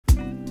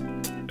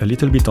a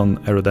little bit on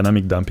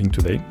aerodynamic damping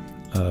today.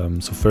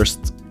 So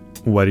first,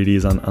 what it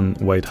is and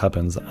why it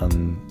happens,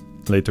 and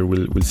later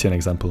we'll see an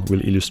example.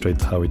 We'll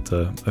illustrate how it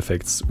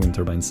affects wind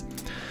turbines.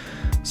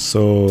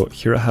 So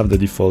here I have the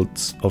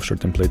default offshore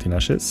template in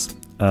Ashes,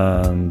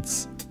 and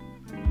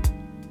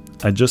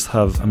I'm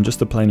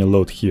just applying a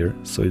load here.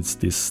 So it's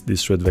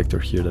this red vector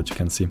here that you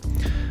can see,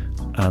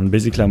 and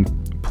basically I'm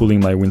pulling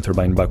my wind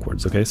turbine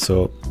backwards. Okay,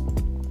 so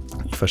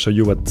if I show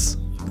you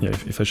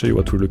if I show you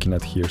what we're looking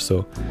at here,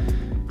 so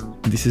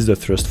this is the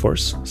thrust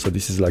force. So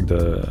this is like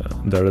the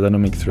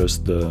aerodynamic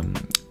thrust, the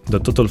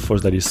total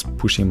force that is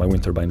pushing my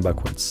wind turbine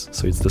backwards.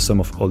 So it's the sum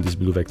of all these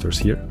blue vectors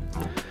here.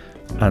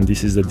 And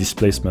this is the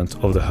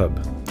displacement of the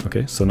hub.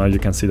 Okay, so now you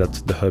can see that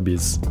the hub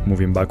is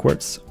moving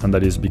backwards, and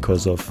that is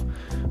because of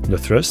the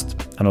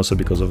thrust, and also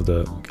because of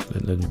the, okay,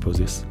 let me pause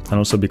this, and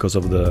also because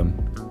of the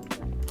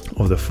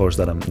force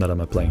that I'm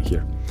applying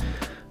here.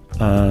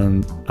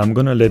 And I'm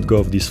gonna let go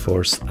of this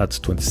force at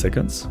 20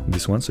 seconds,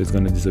 this one, so it's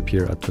gonna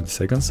disappear at 20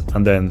 seconds.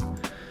 And then,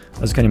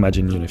 as you can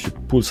imagine, you know, if you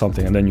pull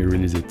something and then you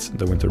release it,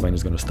 the wind turbine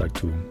is gonna start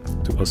to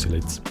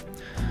oscillate.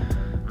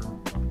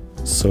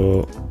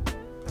 So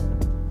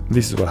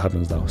this is what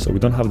happens now. So we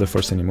don't have the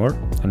force anymore,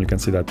 and you can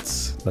see that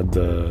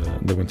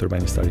the wind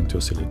turbine is starting to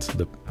oscillate.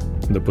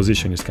 The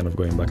position is kind of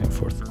going back and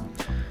forth.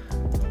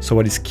 So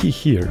what is key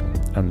here,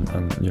 and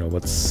you know,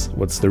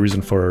 what's the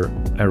reason for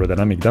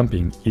aerodynamic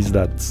damping, is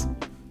that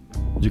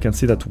you can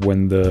see that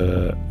when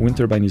the wind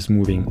turbine is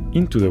moving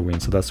into the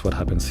wind, so that's what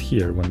happens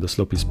here when the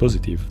slope is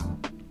positive,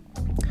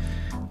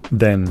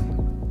 then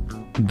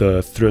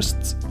the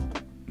thrust,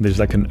 there's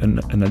like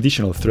an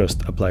additional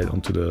thrust applied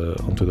onto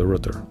the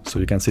rotor. So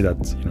you can see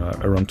that, you know,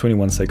 around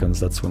 21 seconds,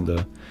 that's when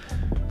the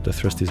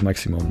thrust is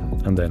maximum,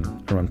 and then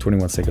around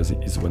 21 seconds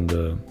is when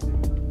the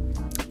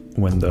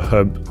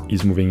hub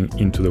is moving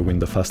into the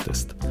wind the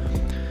fastest.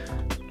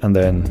 And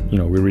then, you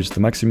know, we reach the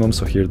maximum,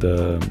 so here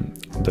the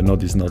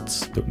node is not,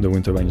 the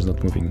wind turbine is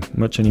not moving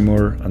much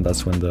anymore, and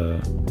that's when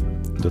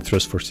the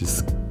thrust force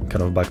is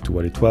kind of back to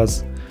what it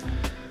was.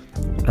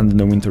 And then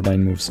the wind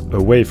turbine moves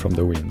away from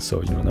the wind,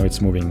 so, you know, now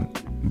it's moving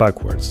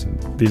backwards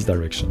in this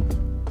direction.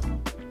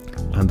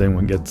 And then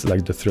we get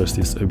like the thrust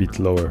is a bit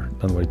lower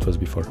than what it was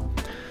before.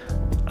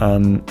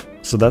 And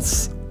so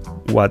that's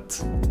what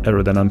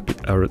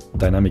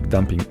aerodynamic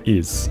damping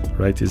is,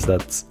 right? Is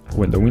that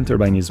when the wind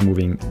turbine is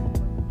moving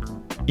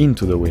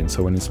into the wind,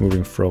 so when it's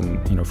moving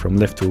from, you know, from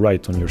left to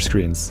right on your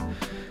screens,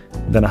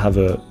 then I have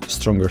a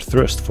stronger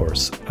thrust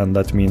force, and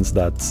that means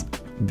that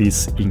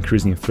this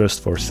increasing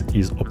thrust force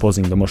is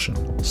opposing the motion,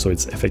 so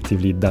it's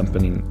effectively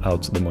dampening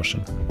out the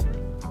motion.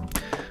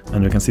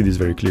 And you can see this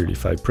very clearly.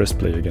 If I press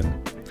play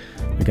again,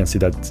 you can see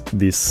that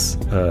this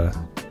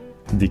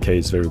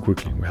decays very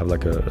quickly. We have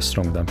like a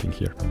strong damping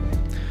here,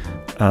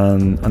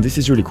 and this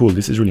is really cool.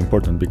 This is really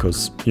important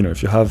because, you know,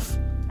 if you have,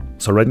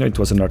 so right now it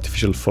was an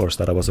artificial force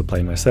that I was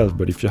applying myself,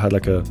 but if you had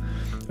like a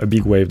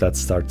big wave that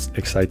starts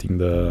exciting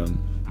the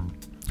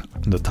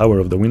tower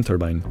of the wind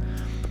turbine,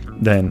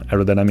 then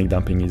aerodynamic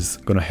damping is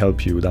going to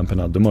help you dampen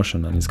out the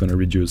motion, and it's going to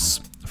reduce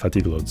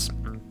fatigue loads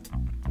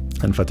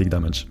and fatigue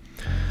damage.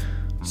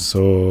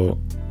 So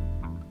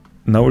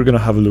now we're going to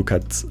have a look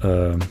at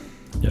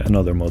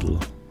another model.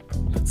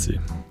 Let's see.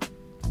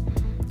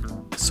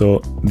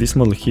 So this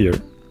model here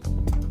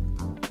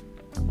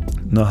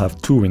now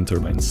have two wind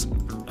turbines,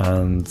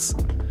 and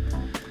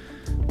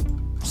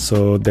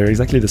so they're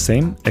exactly the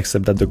same,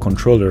 except that the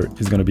controller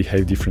is going to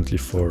behave differently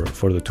for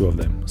the two of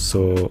them.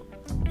 So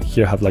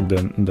here I have like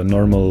the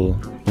normal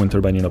wind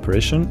turbine in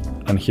operation,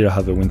 and here I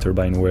have a wind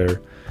turbine where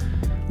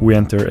we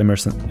enter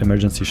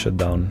emergency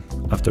shutdown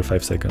after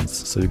 5 seconds.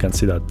 So you can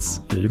see that,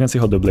 you can see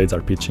how the blades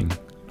are pitching,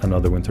 and now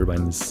the wind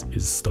turbine is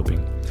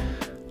stopping.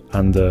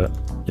 And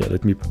yeah,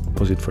 let me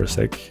pause it for a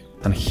sec.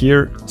 And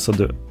here, so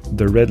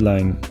the red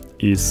line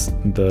is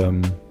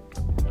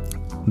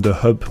the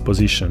hub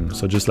position.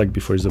 So just like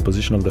before, is the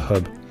position of the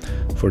hub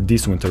for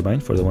this wind turbine,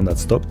 for the one that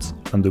stopped,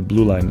 and the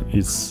blue line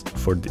is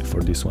for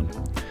this one.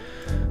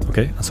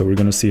 Okay, so we're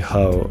gonna see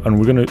how, and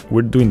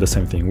we're doing the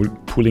same thing. We're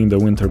pulling the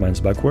wind turbines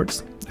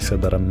backwards,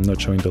 except that I'm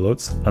not showing the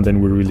loads, and then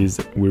we release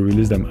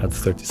them at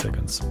 30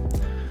 seconds.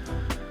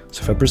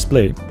 So if I press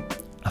play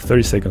at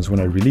 30 seconds, when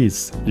I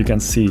release, you can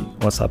see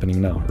what's happening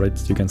now, right?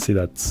 You can see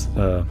that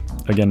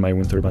again, my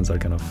wind turbines are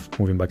kind of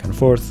moving back and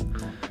forth.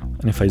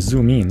 And if I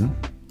zoom in,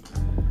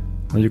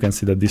 now you can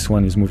see that this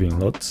one is moving a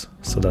lot.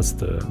 So that's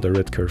the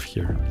red curve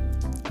here,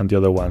 and the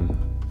other one,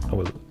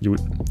 well,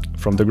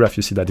 from the graph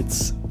you see that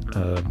it's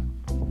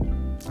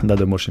that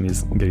the motion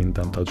is getting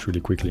damped out really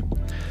quickly,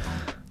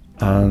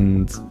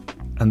 and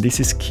this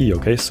is key.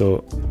 Okay,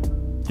 so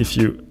if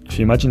you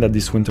imagine that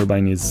this wind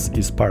turbine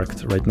is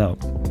parked right now,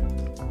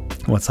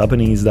 what's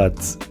happening is that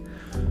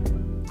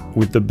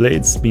with the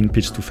blades being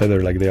pitched to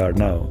feather like they are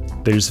now,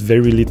 there's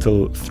very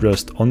little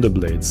thrust on the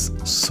blades.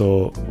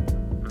 So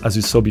as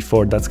you saw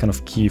before, that's kind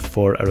of key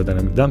for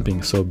aerodynamic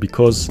damping. So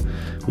because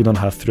we don't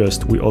have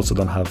thrust, we also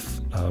don't have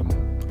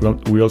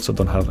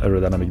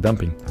aerodynamic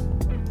damping.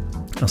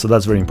 And so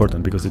that's very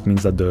important, because it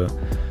means that the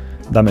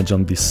damage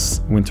on this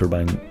wind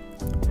turbine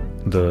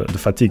the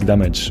fatigue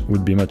damage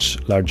would be much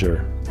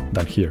larger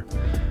than here.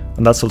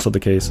 And that's also the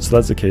case. So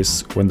that's the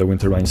case when the wind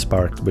turbine is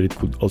parked, but it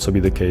could also be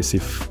the case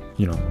if,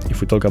 you know,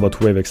 if we talk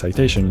about wave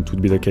excitation, it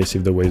would be the case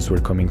if the waves were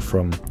coming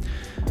from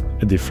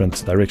a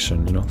different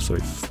direction, you know. So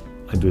if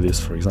I do this,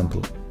 for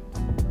example,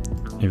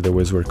 if the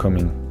waves were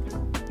coming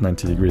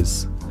 90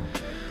 degrees,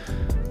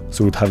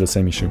 so we'd have the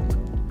same issue.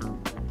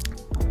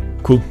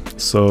 Cool.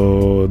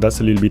 So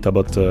that's a little bit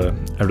about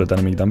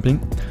aerodynamic damping.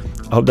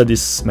 I hope that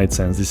this made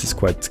sense. This is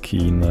quite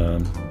key in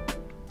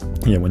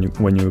yeah,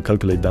 when you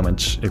calculate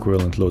damage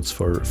equivalent loads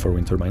for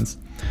wind turbines.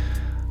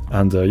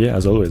 And yeah,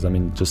 as always, I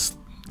mean, just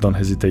don't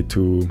hesitate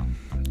to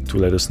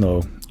let us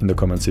know in the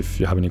comments if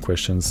you have any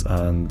questions,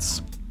 and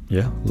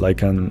yeah,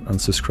 like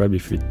and subscribe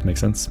if it makes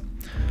sense.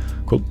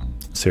 Cool.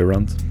 See you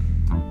around.